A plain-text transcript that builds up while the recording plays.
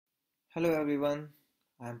Hello everyone,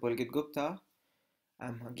 I'm Pulkit Gupta.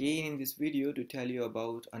 I'm again in this video to tell you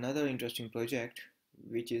about another interesting project,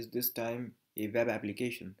 which is this time a web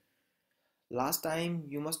application. Last time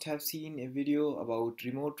you must have seen a video about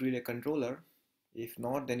remote relay controller. If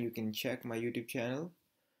not, then you can check my YouTube channel.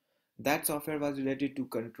 That software was related to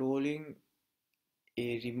controlling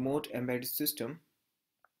a remote embedded system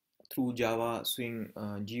through Java Swing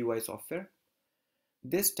GUI software.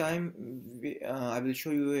 This time I will show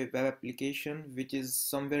you a web application which is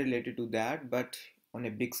somewhere related to that but on a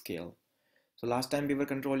big scale. So last time we were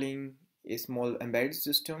controlling a small embedded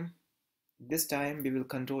system. This time we will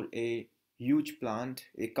control a huge plant,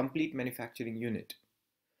 a complete manufacturing unit.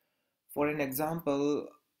 For an example,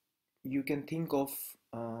 you can think of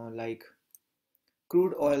like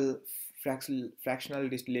crude oil fractional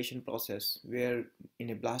distillation process, where in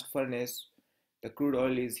a blast furnace the crude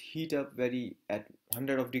oil is heat up very at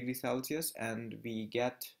 100 of degrees Celsius and we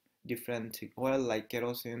get different oil like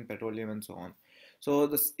kerosene, petroleum and so on. So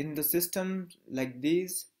this in the system like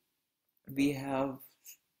this we have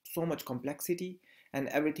so much complexity and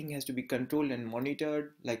everything has to be controlled and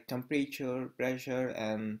monitored, like temperature, pressure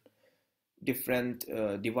and different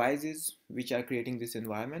devices which are creating this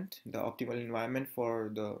environment, the optimal environment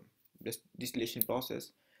for the distillation process.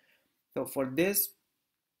 So for this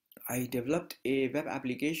I developed a web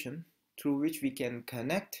application through which we can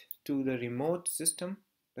connect to the remote system,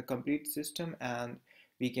 the complete system, and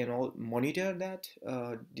we can all monitor that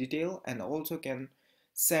detail and also can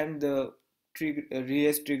send the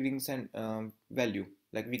release triggering value.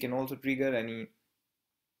 Like we can also trigger any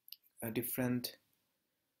different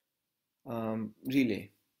relay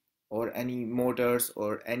or any motors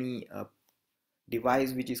or any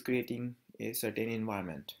device which is creating a certain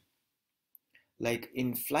environment. Like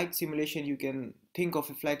in flight simulation, you can think of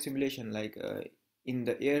a flight simulation like in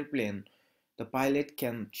the airplane, the pilot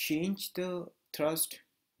can change the thrust,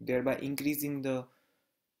 thereby increasing the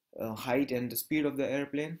height and the speed of the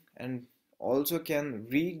airplane, and also can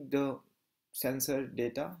read the sensor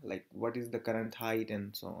data like what is the current height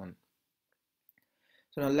and so on.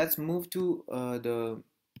 So now let's move to the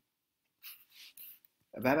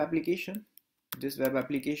web application. This web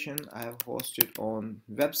application I have hosted on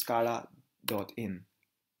webscada.in.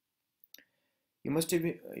 You must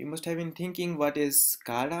have been thinking, what is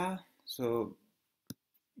SCADA? So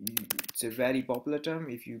it's a very popular term.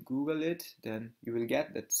 If you Google it, then you will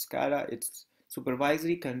get that SCADA, it's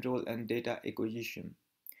Supervisory Control and Data Acquisition,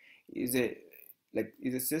 is a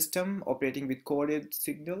system operating with coded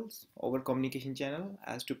signals over communication channel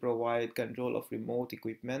as to provide control of remote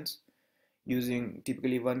equipment using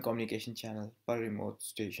typically one communication channel per remote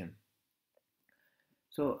station.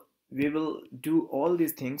 So we will do all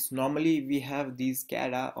these things. Normally we have these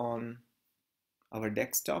SCADA on our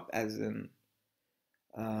desktop as an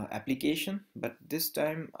application, but this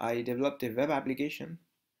time I developed a web application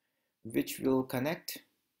which will connect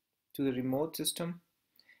to the remote system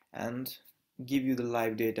and give you the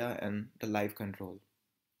live data and the live control.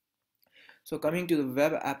 So coming to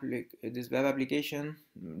the this web application,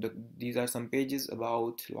 these are some pages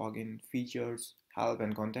about login, features, help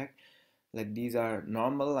and contact. Like these are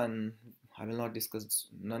normal and I will not discuss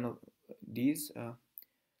none of these.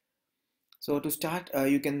 So to start,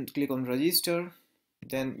 you can click on register,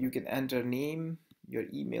 then you can enter name, your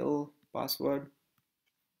email, password.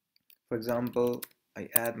 For example, I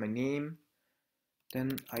add my name,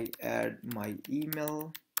 then I add my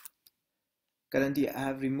email. Currently I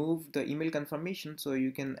have removed the email confirmation, so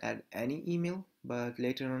you can add any email, but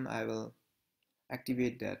later on I will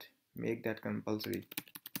activate that, make that compulsory.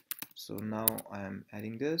 So now I am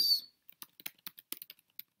adding this.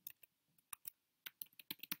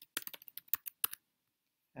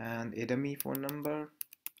 And a dummy phone number.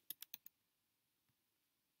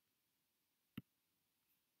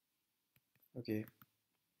 Okay.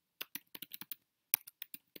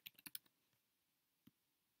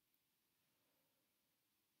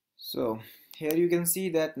 So here you can see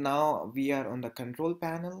that now we are on the control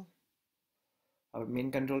panel, our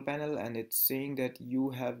main control panel, and it's saying that you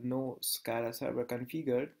have no SCADA server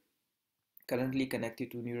configured, currently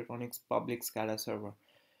connected to Neurotronics public SCADA server.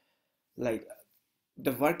 Like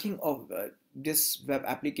the working of this web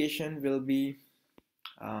application will be,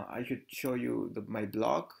 I should show you my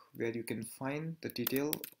blog where you can find the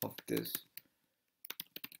detail of this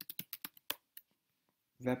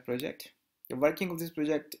web project. The working of this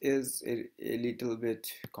project is a little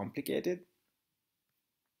bit complicated.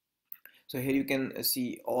 So here you can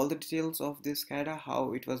see all the details of this SCADA,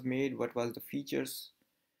 how it was made, what was the features,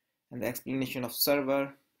 and the explanation of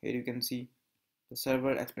server. Here you can see the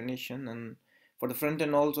server explanation, and for the front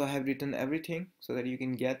end also I have written everything so that you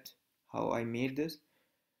can get how I made this.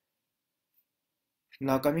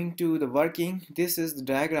 Now coming to the working, this is the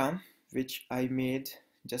diagram which I made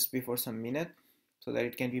just before some minute so that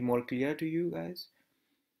it can be more clear to you guys.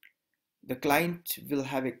 The client will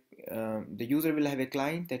have a, the user will have a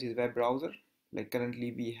client that is web browser. Like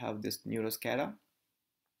currently we have this SCADA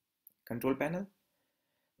control panel.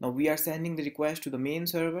 Now we are sending the request to the main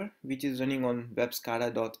server, which is running on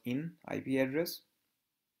webscada.in IP address,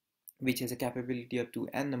 which has a capability up to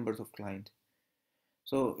n numbers of clients.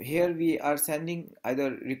 So here we are sending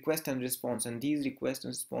either request and response, and these request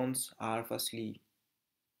and response are firstly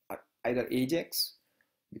either AJAX,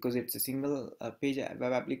 because it's a single page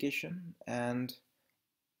web application, and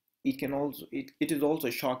it can also it is also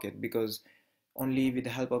socket, because only with the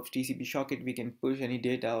help of TCP socket we can push any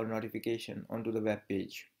data or notification onto the web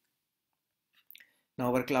page.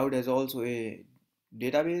 Now our cloud has also a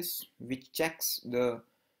database which checks the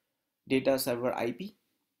data server IP.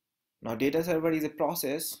 Now data server is a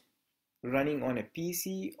process running on a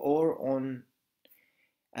PC or on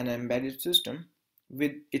an embedded system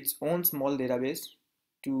with its own small database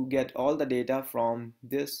to get all the data from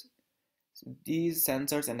these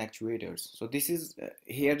sensors and actuators. So this is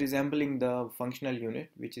here resembling the functional unit,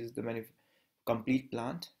 which is the complete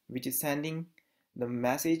plant, which is sending the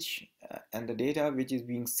message and the data which is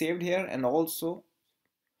being saved here and also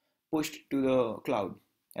pushed to the cloud.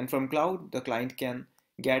 And from cloud, the client can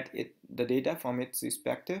get the data from its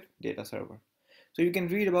respective data server. So you can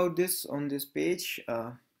read about this on this page.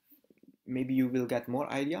 Maybe you will get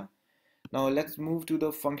more idea. Now let's move to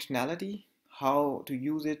the functionality, how to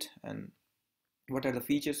use it and what are the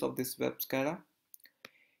features of this web SCADA.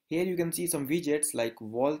 Here you can see some widgets like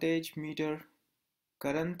voltage meter,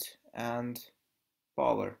 current, and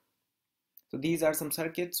power. So these are some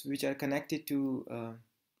circuits which are connected to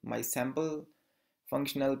my sample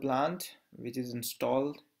functional plant which is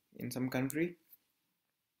installed in some country.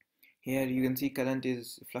 Here you can see current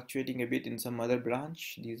is fluctuating a bit in some other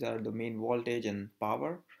branch. These are the main voltage and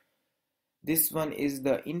power. This one is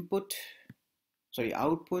the output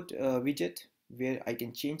widget, where I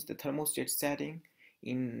can change the thermostat setting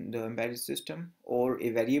in the embedded system or a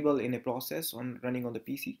variable in a process running on the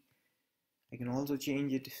PC. I can also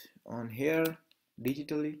change it on here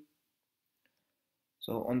digitally.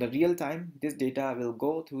 So on the real time, this data will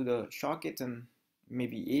go through the sockets and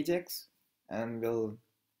maybe AJAX and will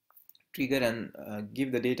trigger and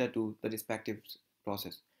give the data to the respective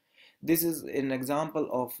process. This is an example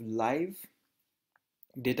of live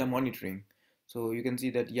data monitoring. So you can see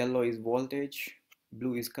that yellow is voltage,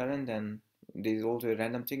 blue is current, and there is also a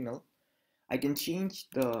random signal. I can change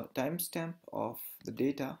the timestamp of the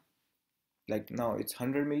data. Like now it's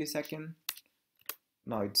 100 millisecond,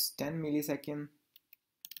 now it's 10 millisecond,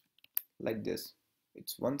 like this,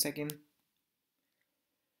 it's 1 second.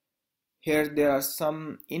 Here there are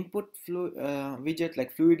some input widget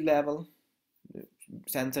like fluid level.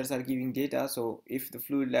 Sensors are giving data, so if the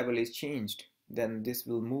fluid level is changed, then this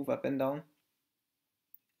will move up and down.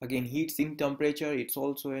 Again, heat sink temperature, it's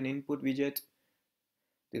also an input widget.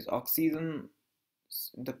 This oxygen,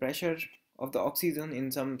 the pressure of the oxygen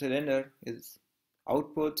in some cylinder is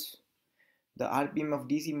output. The RPM of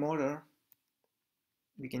DC motor,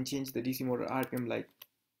 we can change the DC motor RPM like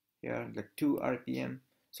here, like 2 RPM.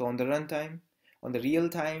 So on the runtime, on the real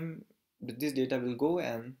time, this data will go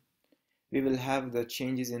and we will have the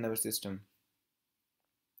changes in our system.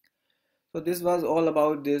 So this was all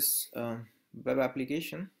about this web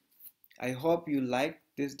application. I hope you liked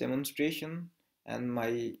this demonstration and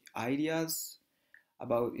my ideas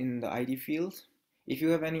about in the IT field. If you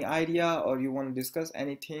have any idea or you want to discuss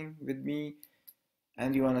anything with me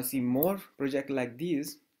and you want to see more projects like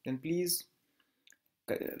these, then please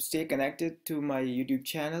stay connected to my YouTube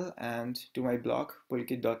channel and to my blog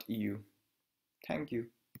pulkit.eu. Thank you.